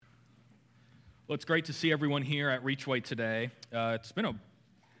Well, it's great to see everyone here at Reachway today. It's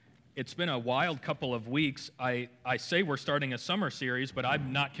been a wild couple of weeks. I say we're starting a summer series, but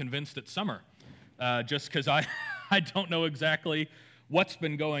I'm not convinced it's summer, just because I don't know exactly what's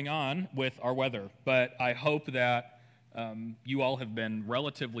been going on with our weather. But I hope that you all have been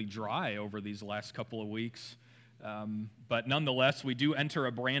relatively dry over these last couple of weeks. But nonetheless, we do enter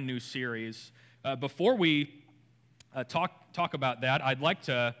a brand new series. Before we talk about that, I'd like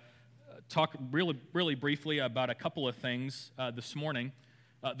to talk really briefly about a couple of things this morning.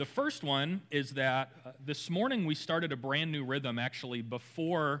 The first one is that this morning we started a brand new rhythm actually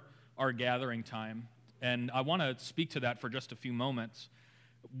before our gathering time, and I want to speak to that for just a few moments.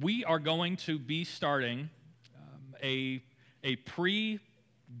 We are going to be starting a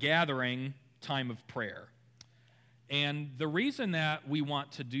pre-gathering time of prayer. And the reason that we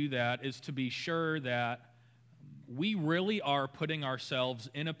want to do that is to be sure that we really are putting ourselves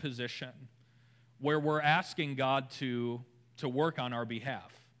in a position where we're asking God to work on our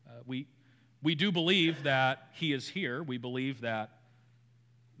behalf. We do believe that He is here. We believe that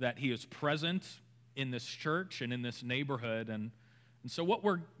He is present in this church and in this neighborhood. And so what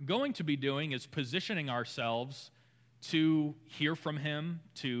we're going to be doing is positioning ourselves to hear from Him,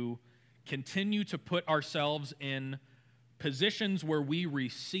 to continue to put ourselves in positions where we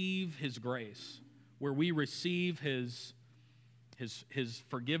receive His grace, where we receive His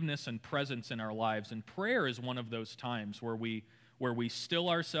forgiveness and presence in our lives. And prayer is one of those times where we still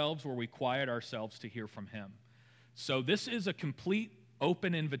ourselves, where we quiet ourselves to hear from Him. So this is a complete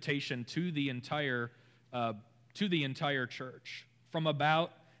open invitation to the entire church, from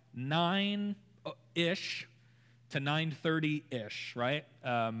about 9-ish to 9:30-ish, right?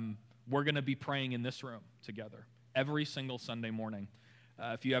 We're going to be praying in this room together every single Sunday morning.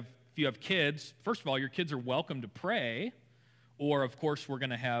 If you have kids, first of all, your kids are welcome to pray, or of course we're going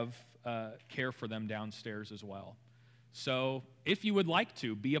to have care for them downstairs as well. So if you would like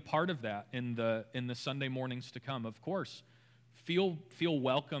to be a part of that in the Sunday mornings to come, of course, feel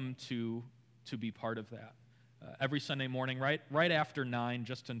welcome to be part of that every Sunday morning, right after 9,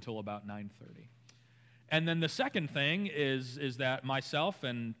 just until about 9:30. And then the second thing is that myself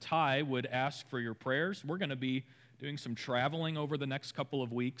and Ty would ask for your prayers. We're going to be doing some traveling over the next couple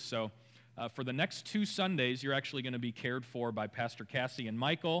of weeks. So for the next 2 Sundays, you're actually going to be cared for by Pastor Cassie and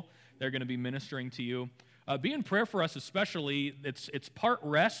Michael. They're going to be ministering to you. Be in prayer for us especially. It's part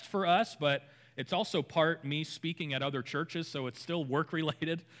rest for us, but it's also part me speaking at other churches, so it's still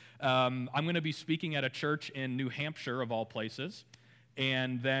work-related. I'm going to be speaking at a church in New Hampshire, of all places,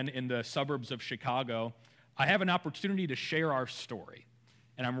 and then in the suburbs of Chicago. I have an opportunity to share our story,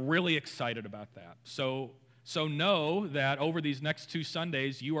 and I'm really excited about that. So know that over these next 2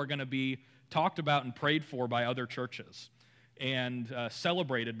 Sundays, you are going to be talked about and prayed for by other churches and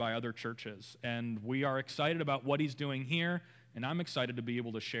celebrated by other churches. And we are excited about what He's doing here, and I'm excited to be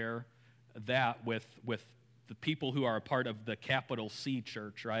able to share that with the people who are a part of the capital C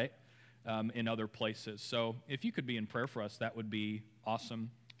church, right, in other places. So if you could be in prayer for us, that would be awesome.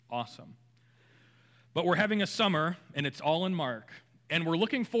 But we're having a summer, and it's all in Mark. And we're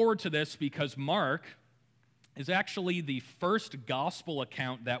looking forward to this because Mark is actually the first gospel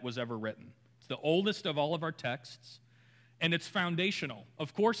account that was ever written. It's the oldest of all of our texts, and it's foundational.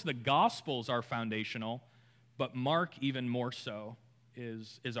 Of course, the Gospels are foundational, but Mark even more so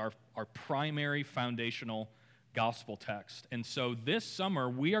is our primary foundational gospel text. And so this summer,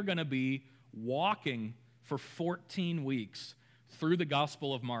 we are going to be walking for 14 weeks through the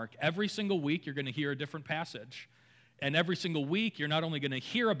Gospel of Mark. Every single week, you're going to hear a different passage. And every single week, you're not only going to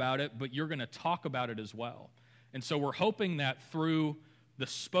hear about it, but you're going to talk about it as well. And so we're hoping that through the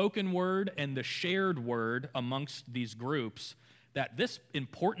spoken word and the shared word amongst these groups, that this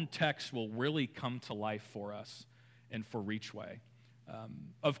important text will really come to life for us and for Reachway.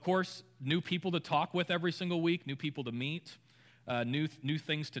 Of course, new people to talk with every single week, new people to meet, new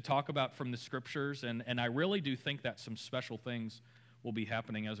things to talk about from the Scriptures, and I really do think that some special things will be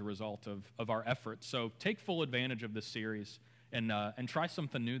happening as a result of our efforts. So take full advantage of this series and try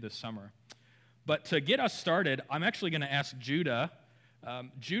something new this summer. But to get us started, I'm actually going to ask Judah.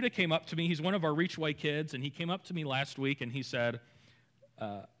 Judah came up to me. He's one of our Reachway kids, and he came up to me last week, and he said,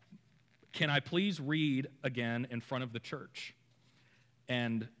 can I please read again in front of the church?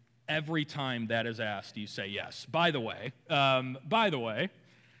 And every time that is asked, you say yes. By the way,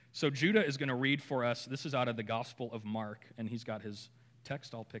 so Judah is going to read for us. This is out of the Gospel of Mark, and he's got his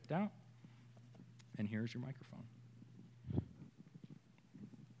text all picked out. And here's your microphone.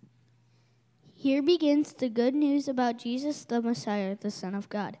 Here begins the good news about Jesus the Messiah, the Son of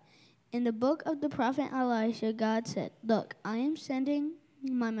God. In the book of the prophet Elisha, God said, "Look, I am sending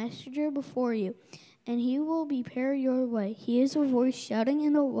my messenger before you, and he will prepare your way. He is a voice shouting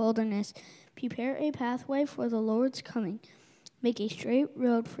in the wilderness, prepare a pathway for the Lord's coming. Make a straight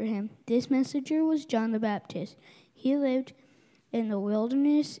road for him. This messenger was John the Baptist. He lived in the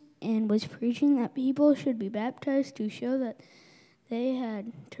wilderness and was preaching that people should be baptized to show that they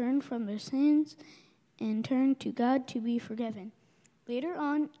had turned from their sins and turned to God to be forgiven. Later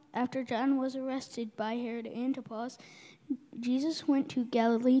on, after John was arrested by Herod Antipas, Jesus went to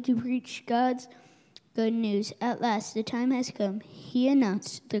Galilee to preach God's good news. At last, the time has come. He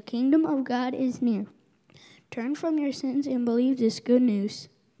announced, the kingdom of God is near. Turn from your sins and believe this good news.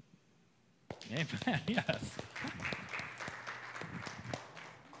 Amen. Yes.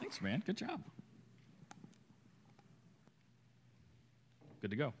 Thanks, man. Good job.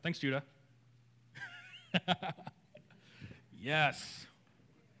 Good to go. Thanks, Judah. Yes.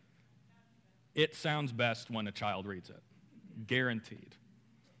 It sounds best when a child reads it. Guaranteed.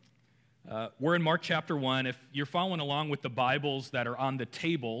 We're in Mark chapter 1. If you're following along with the Bibles that are on the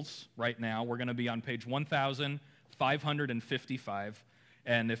tables right now, we're going to be on page 1555.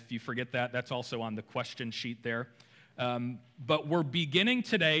 And if you forget that, that's also on the question sheet there. But we're beginning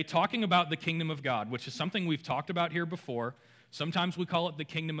today talking about the kingdom of God, which is something we've talked about here before. Sometimes we call it the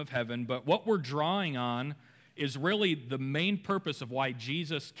kingdom of heaven. But what we're drawing on is really the main purpose of why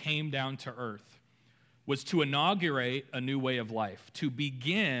Jesus came down to earth, was to inaugurate a new way of life, to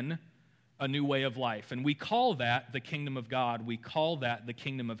begin a new way of life. And we call that the kingdom of God. We call that the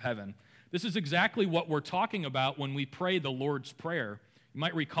kingdom of heaven. This is exactly what we're talking about when we pray the Lord's Prayer. You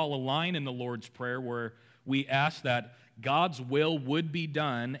might recall a line in the Lord's Prayer where we ask that God's will would be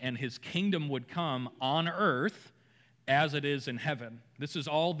done and his kingdom would come on earth as it is in heaven. This is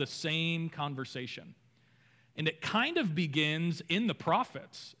all the same conversation. And it kind of begins in the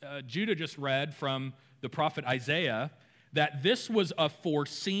prophets. Judah just read from the prophet Isaiah that this was a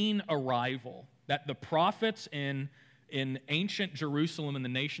foreseen arrival, that the prophets in ancient Jerusalem and the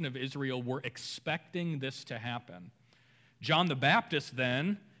nation of Israel were expecting this to happen. John the Baptist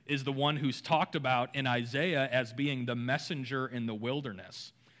then is the one who's talked about in Isaiah as being the messenger in the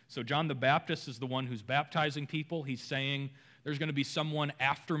wilderness. So John the Baptist is the one who's baptizing people. He's saying, there's going to be someone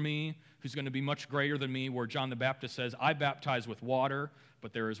after me who's going to be much greater than me, where John the Baptist says, I baptize with water,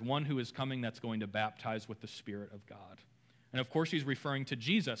 but there is one who is coming that's going to baptize with the Spirit of God. And of course, he's referring to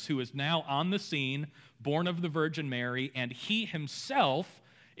Jesus, who is now on the scene, born of the Virgin Mary, and he himself,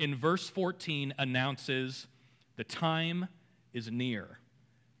 in verse 14, announces, the time is near.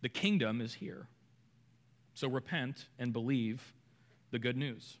 The kingdom is here. So repent and believe the good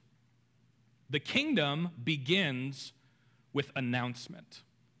news. The kingdom begins with announcement.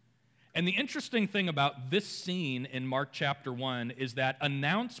 And the interesting thing about this scene in Mark chapter 1 is that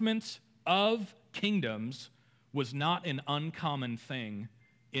announcements of kingdoms was not an uncommon thing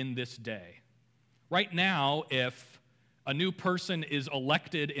in this day. Right now, if a new person is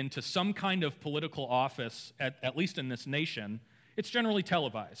elected into some kind of political office, at least in this nation, it's generally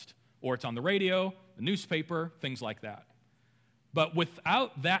televised, or it's on the radio, the newspaper, things like that. But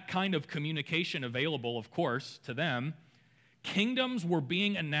without that kind of communication available, of course, to them, kingdoms were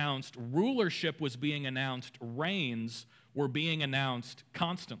being announced, rulership was being announced, reigns were being announced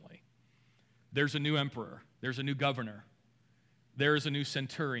constantly. There's a new emperor, there's a new governor, there is a new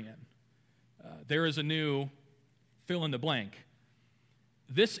centurion, there is a new fill in the blank.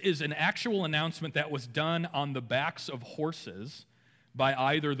 This is an actual announcement that was done on the backs of horses by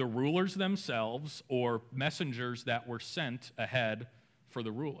either the rulers themselves or messengers that were sent ahead for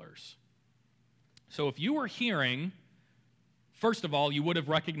the rulers. So if you were hearing, first of all, you would have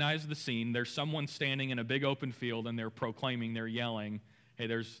recognized the scene. There's someone standing in a big open field and they're proclaiming, they're yelling, hey,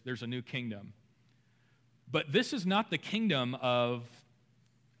 there's a new kingdom. But this is not the kingdom of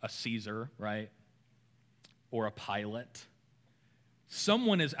a Caesar, right? Or a Pilate.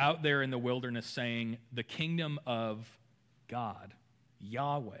 Someone is out there in the wilderness saying, the kingdom of God,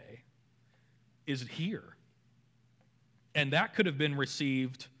 Yahweh, is here. And that could have been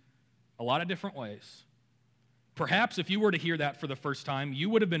received a lot of different ways. Perhaps if you were to hear that for the first time, you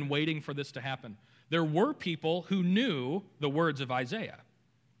would have been waiting for this to happen. There were people who knew the words of Isaiah,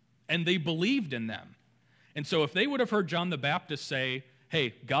 and they believed in them. And so if they would have heard John the Baptist say,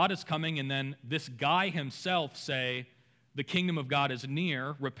 hey, God is coming, and then this guy himself say, the kingdom of God is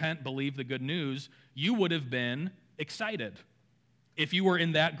near, repent, believe the good news, you would have been excited. If you were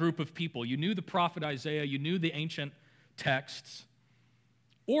in that group of people, you knew the prophet Isaiah, you knew the ancient texts,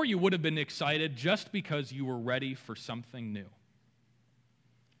 or you would have been excited just because you were ready for something new.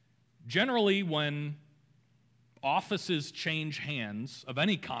 Generally, when offices change hands of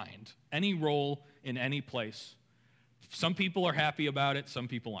any kind, any role in any place, Some people are happy about it, some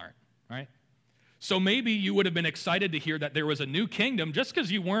people aren't, right? So maybe you would have been excited to hear that there was a new kingdom just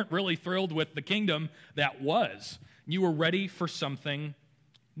because you weren't really thrilled with the kingdom that was. You were ready for something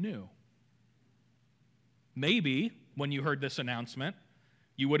new. Maybe when you heard this announcement,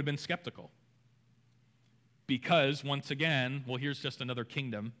 you would have been skeptical. Because, once again, well, here's just another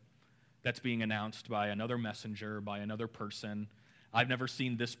kingdom that's being announced by another messenger, by another person. I've never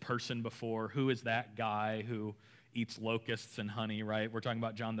seen this person before. Who is that guy who eats locusts and honey, right? We're talking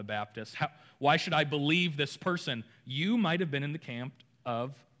about John the Baptist. Why should I believe this person? You might have been in the camp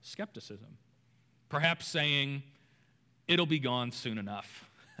of skepticism. Perhaps saying, it'll be gone soon enough.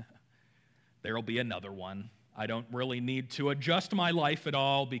 There'll be another one. I don't really need to adjust my life at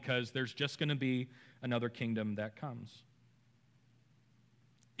all because there's just going to be another kingdom that comes.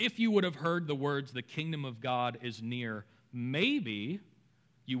 If you would have heard the words, the kingdom of God is near, maybe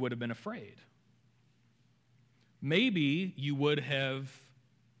you would have been afraid. Maybe you would have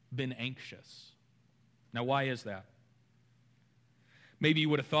been anxious. Now, why is that? Maybe you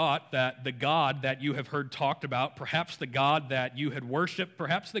would have thought that the God that you have heard talked about, perhaps the God that you had worshiped,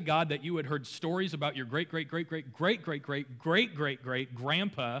 perhaps the God that you had heard stories about your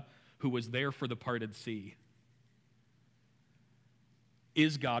great-great-great-great-great-great-great-great-grandpa who was there for the parted sea.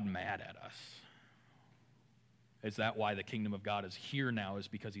 Is God mad at us? Is that why the kingdom of God is here now, is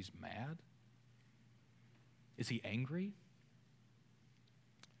because he's mad? Is he angry?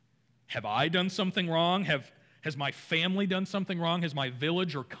 Have I done something wrong? Has my family done something wrong? Has my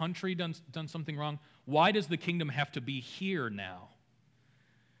village or country done something wrong? Why does the kingdom have to be here now?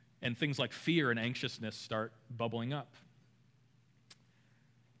 And things like fear and anxiousness start bubbling up.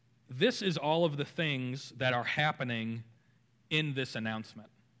 This is all of the things that are happening in this announcement.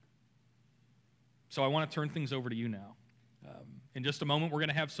 So I want to turn things over to you now. In just a moment, we're going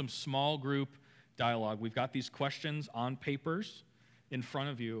to have some small group dialogue. We've got these questions on papers in front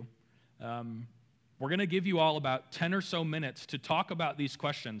of you. We're going to give you all about 10 or so minutes to talk about these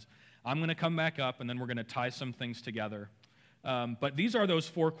questions. I'm going to come back up, and then we're going to tie some things together. But these are those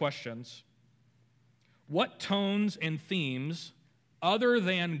 4 questions. What tones and themes, other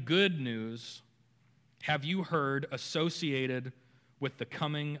than good news, have you heard associated with the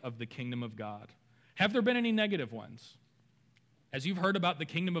coming of the kingdom of God? Have there been any negative ones? As you've heard about the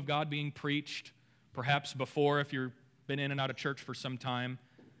kingdom of God being preached, perhaps before, if you've been in and out of church for some time,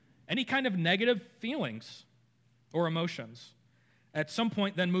 any kind of negative feelings or emotions? At some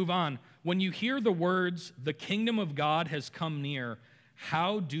point, then move on. When you hear the words, the kingdom of God has come near,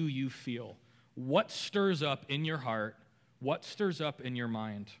 how do you feel? What stirs up in your heart? What stirs up in your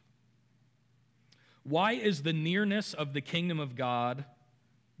mind? Why is the nearness of the kingdom of God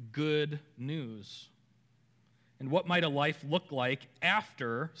good news? And what might a life look like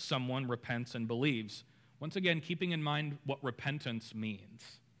after someone repents and believes? Once again, keeping in mind what repentance means.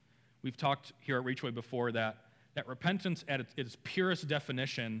 We've talked here at Reachway before that repentance at its purest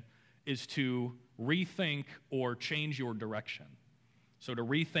definition is to rethink or change your direction. So to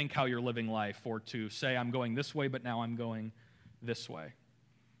rethink how you're living life, or to say, I'm going this way, but now I'm going this way.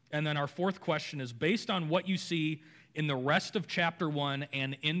 And then our 4th question is based on what you see in the rest of chapter 1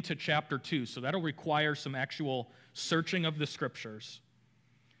 and into chapter 2. So that'll require some actual searching of the scriptures.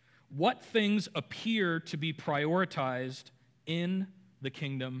 What things appear to be prioritized in the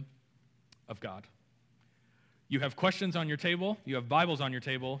kingdom of God? You have questions on your table, you have Bibles on your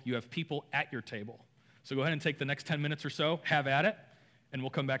table, you have people at your table. So go ahead and take the next 10 minutes or so, have at it, and we'll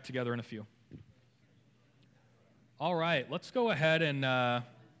come back together in a few. All right, let's go ahead and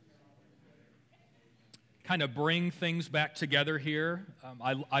kind of bring things back together here.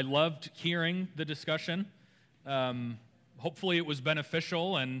 I loved hearing the discussion. Hopefully it was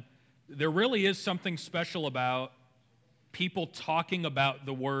beneficial, and there really is something special about people talking about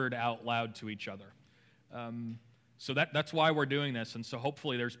the word out loud to each other. So that's why we're doing this, and so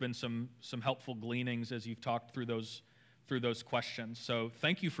hopefully there's been some helpful gleanings as you've talked through those questions. So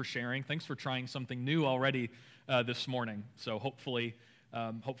thank you for sharing. Thanks for trying something new already this morning. So hopefully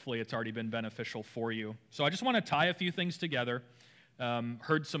it's already been beneficial for you. So I just want to tie a few things together.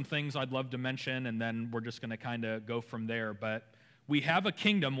 Heard some things I'd love to mention, and then we're just going to kind of go from there. But we have a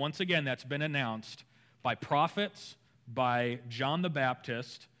kingdom, once again, that's been announced by prophets, by John the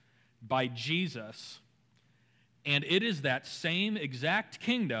Baptist, by Jesus, and it is that same exact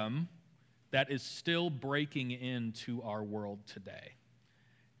kingdom that is still breaking into our world today.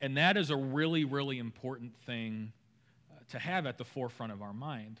 And that is a really, really important thing to have at the forefront of our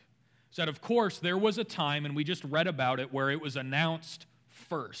mind. So that, of course, there was a time, and we just read about it, where it was announced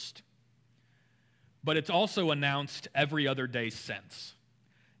first. But it's also announced every other day since.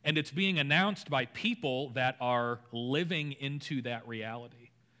 And it's being announced by people that are living into that reality,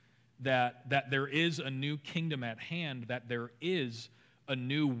 that there is a new kingdom at hand, that there is a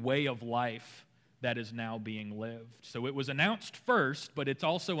new way of life that is now being lived. So it was announced first, but it's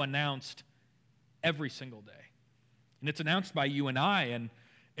also announced every single day. And it's announced by you and I, and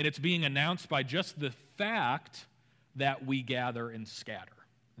it's being announced by just the fact that we gather and scatter.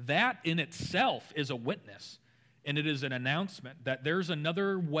 That in itself is a witness, and it is an announcement that there's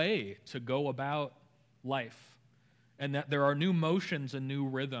another way to go about life, and that there are new motions and new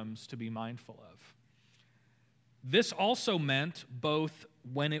rhythms to be mindful of. This also meant, both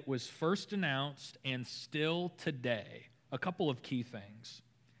when it was first announced and still today, a couple of key things,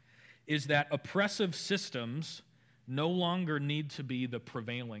 is that oppressive systems no longer need to be the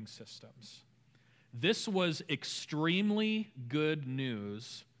prevailing systems. This was extremely good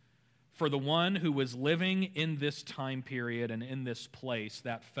news for the one who was living in this time period and in this place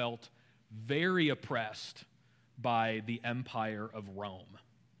that felt very oppressed by the empire of Rome,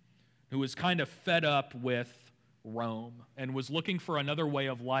 who was kind of fed up with Rome and was looking for another way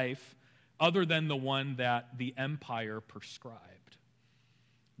of life other than the one that the empire prescribed.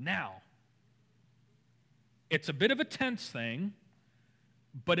 Now, it's a bit of a tense thing,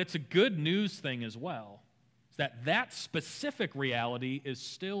 but it's a good news thing as well, that specific reality is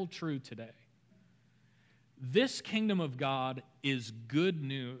still true today. This kingdom of God is good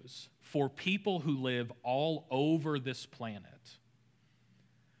news for people who live all over this planet,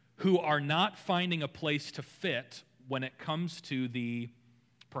 who are not finding a place to fit when it comes to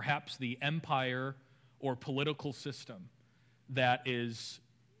perhaps the empire or political system that is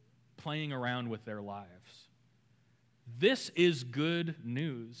playing around with their lives. This is good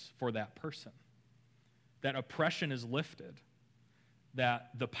news for that person, that oppression is lifted,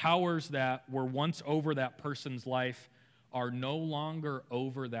 that the powers that were once over that person's life are no longer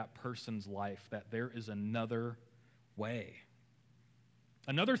over that person's life, that there is another way.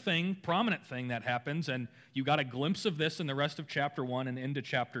 Another thing, prominent thing that happens, and you got a glimpse of this in the rest of chapter 1 and into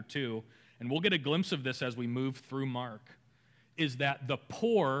chapter 2, and we'll get a glimpse of this as we move through Mark, is that the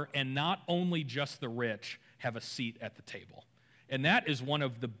poor, and not only just the rich, have a seat at the table. And that is one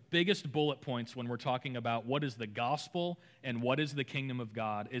of the biggest bullet points when we're talking about what is the gospel and what is the kingdom of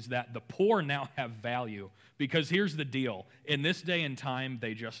God, is that the poor now have value. Because here's the deal. In this day and time,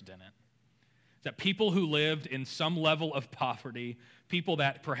 they just didn't. That people who lived in some level of poverty, people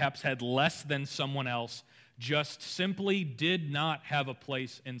that perhaps had less than someone else, just simply did not have a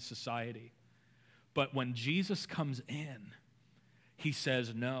place in society. But when Jesus comes in, he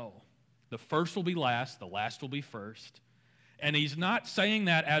says, no, the first will be last, the last will be first. And he's not saying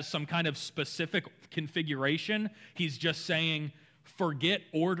that as some kind of specific configuration. He's just saying, forget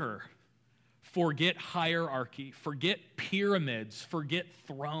order, forget hierarchy, forget pyramids, forget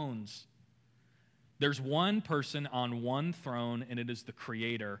thrones. There's one person on one throne, and it is the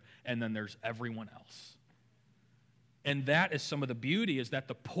Creator, and then there's everyone else. And that is some of the beauty, is that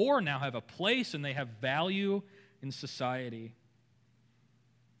the poor now have a place and they have value in society.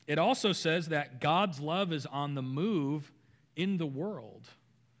 It also says that God's love is on the move in the world,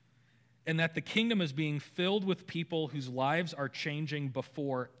 and that the kingdom is being filled with people whose lives are changing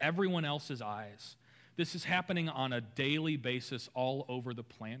before everyone else's eyes. This is happening on a daily basis all over the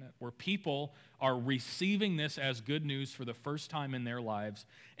planet, where people are receiving this as good news for the first time in their lives,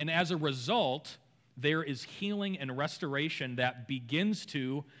 and as a result, there is healing and restoration that begins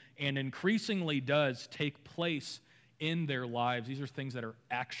to and increasingly does take place in their lives. These are things that are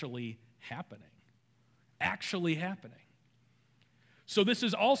actually happening. Actually happening. So this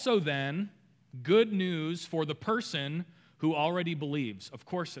is also then good news for the person who already believes. Of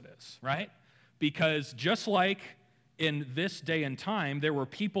course it is, right? Because just like in this day and time, there were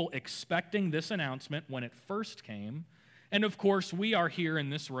people expecting this announcement when it first came. And of course, we are here in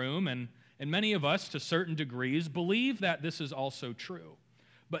this room, and many of us, to certain degrees, believe that this is also true.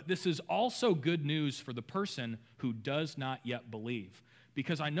 But this is also good news for the person who does not yet believe.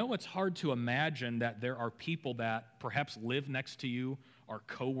 Because I know it's hard to imagine that there are people that perhaps live next to you, are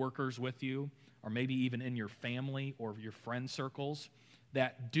co-workers with you, or maybe even in your family or your friend circles,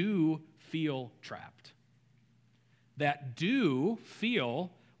 that do feel trapped. That do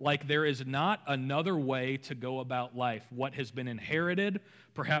feel like there is not another way to go about life. What has been inherited,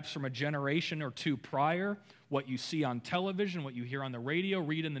 perhaps from a generation or two prior, what you see on television, what you hear on the radio,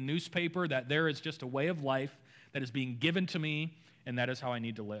 read in the newspaper, that there is just a way of life that is being given to me, and that is how I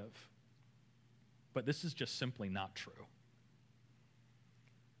need to live. But this is just simply not true,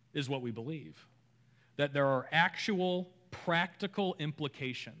 is what we believe. That there are actual practical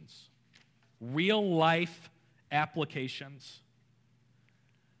implications, real life applications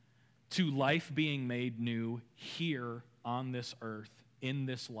to life being made new here on this earth, in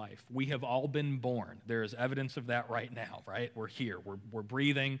this life. We have all been born. There is evidence of that right now, right? We're here. We're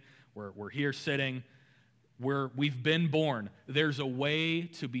breathing. We're here sitting. We've been born. There's a way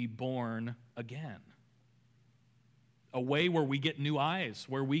to be born again. A way where we get new eyes,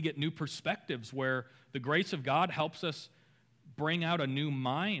 where we get new perspectives, where the grace of God helps us bring out a new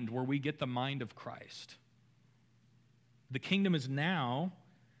mind, where we get the mind of Christ. The kingdom is now,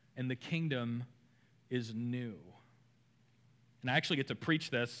 and the kingdom is new. And I actually get to preach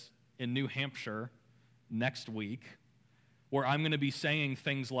this in New Hampshire next week, where I'm going to be saying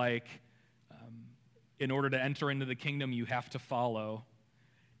things like, in order to enter into the kingdom, you have to follow,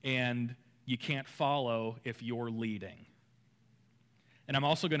 and you can't follow if you're leading. And I'm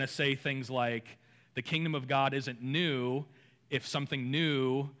also going to say things like, the kingdom of God isn't new if something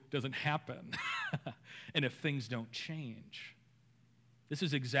new doesn't happen, and if things don't change. This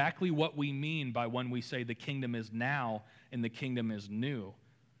is exactly what we mean by when we say the kingdom is now and the kingdom is new,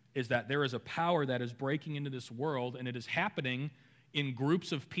 is that there is a power that is breaking into this world, and it is happening in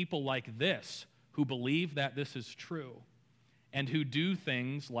groups of people like this who believe that this is true and who do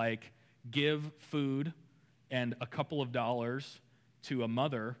things like give food and a couple of dollars to a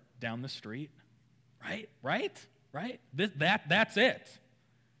mother down the street. Right? That's it.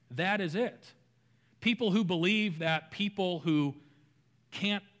 That is it. People who believe that people who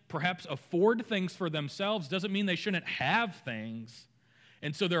can't perhaps afford things for themselves doesn't mean they shouldn't have things.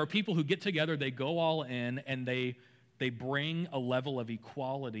 And so there are people who get together, they go all in, and they bring a level of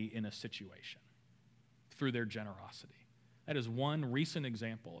equality in a situation through their generosity. That is one recent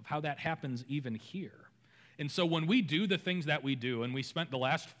example of how that happens even here. And so when we do the things that we do, and we spent the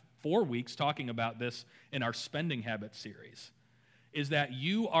last 4 weeks talking about this in our Spending Habits series, is that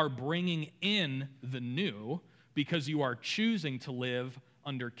you are bringing in the new because you are choosing to live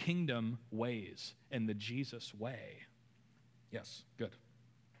under kingdom ways and the Jesus way. Yes, good.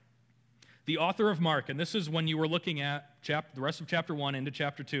 The author of Mark, and this is when you were looking at the rest of chapter 1 into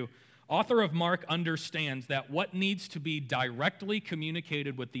chapter 2, author of Mark understands that what needs to be directly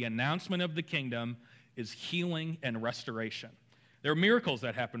communicated with the announcement of the kingdom is healing and restoration. There are miracles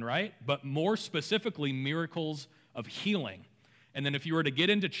that happen, right? But more specifically, miracles of healing. And then if you were to get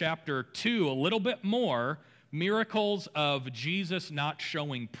into chapter 2 a little bit more, miracles of Jesus not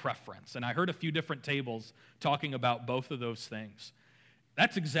showing preference. And I heard a few different tables talking about both of those things.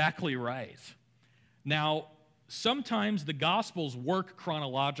 That's exactly right. Now, sometimes the Gospels work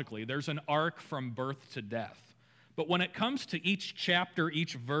chronologically. There's an arc from birth to death. But when it comes to each chapter,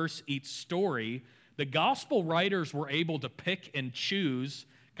 each verse, each story, the Gospel writers were able to pick and choose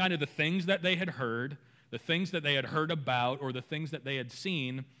kind of the things that they had heard, the things that they had heard about, or the things that they had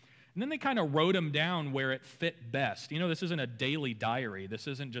seen, and then they kind of wrote them down where it fit best. You know, this isn't a daily diary. This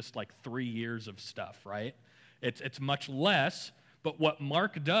isn't just like 3 years of stuff, right? It's much less. But what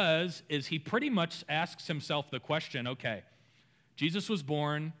Mark does is he pretty much asks himself the question, okay, Jesus was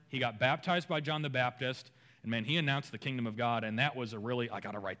born, he got baptized by John the Baptist, and man, he announced the kingdom of God, and that was I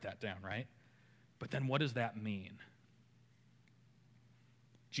got to write that down, right? But then what does that mean?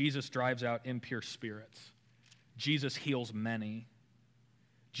 Jesus drives out impure spirits. Jesus heals many.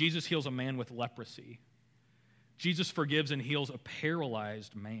 Jesus heals a man with leprosy. Jesus forgives and heals a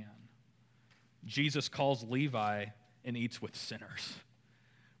paralyzed man. Jesus calls Levi and eats with sinners.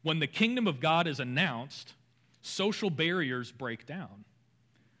 When the kingdom of God is announced, social barriers break down.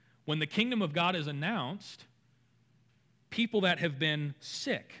 When the kingdom of God is announced, people that have been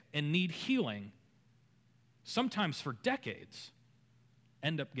sick and need healing, sometimes for decades,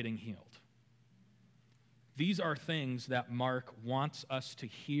 end up getting healed. These are things that Mark wants us to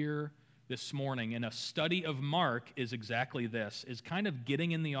hear this morning, and a study of Mark is exactly this, is kind of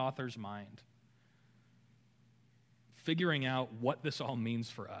getting in the author's mind, figuring out what this all means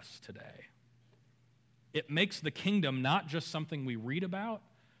for us today. It makes the kingdom not just something we read about,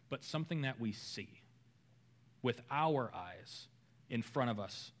 but something that we see with our eyes in front of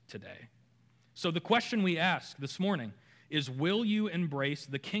us today. So the question we ask this morning is, will you embrace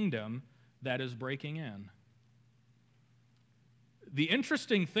the kingdom that is breaking in? The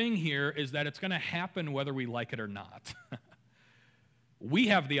interesting thing here is that it's going to happen whether we like it or not. We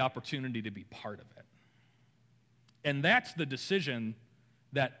have the opportunity to be part of it. And that's the decision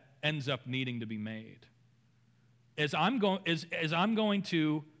that ends up needing to be made. As I'm going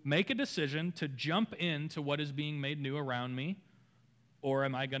to make a decision to jump into what is being made new around me, or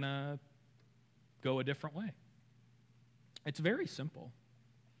am I going to go a different way? It's very simple.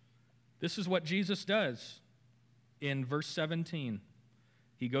 This is what Jesus does in verse 17.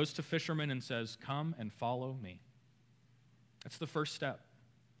 He goes to fishermen and says, "Come and follow me." That's the first step.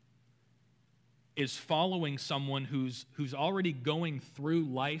 is following someone who's already going through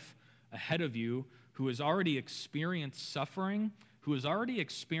life ahead of you, who has already experienced suffering, who has already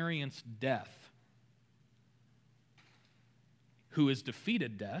experienced death, who has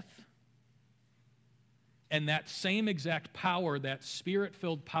defeated death, and that same exact power, that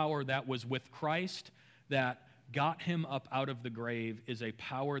Spirit-filled power that was with Christ, that got him up out of the grave, is a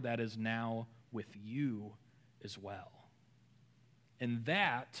power that is now with you as well. And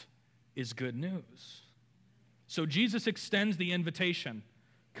that is good news. So Jesus extends the invitation,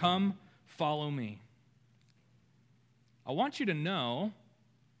 come, follow me. I want you to know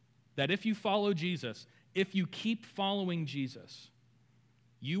that if you follow Jesus, if you keep following Jesus,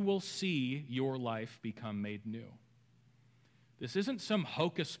 you will see your life become made new. This isn't some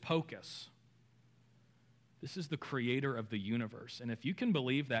hocus pocus. This is the creator of the universe. And if you can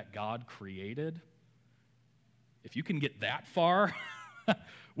believe that God created, if you can get that far,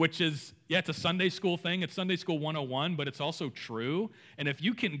 which is, it's a Sunday school thing. It's Sunday School 101, but it's also true. And if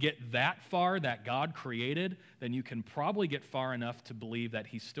you can get that far, that God created, then you can probably get far enough to believe that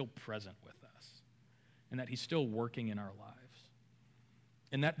he's still present with us and that he's still working in our lives.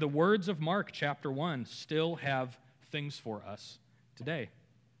 And that the words of Mark chapter 1 still have things for us today.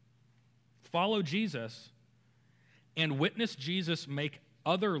 Follow Jesus and witness Jesus make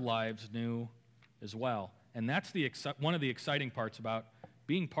other lives new as well. And that's one of the exciting parts about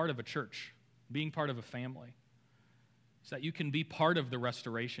being part of a church, being part of a family. Is that you can be part of the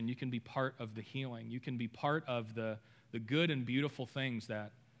restoration, you can be part of the healing, you can be part of the good and beautiful things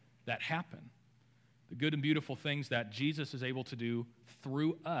that happen. The good and beautiful things that Jesus is able to do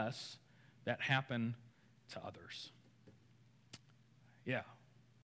through us that happen to others. Yeah.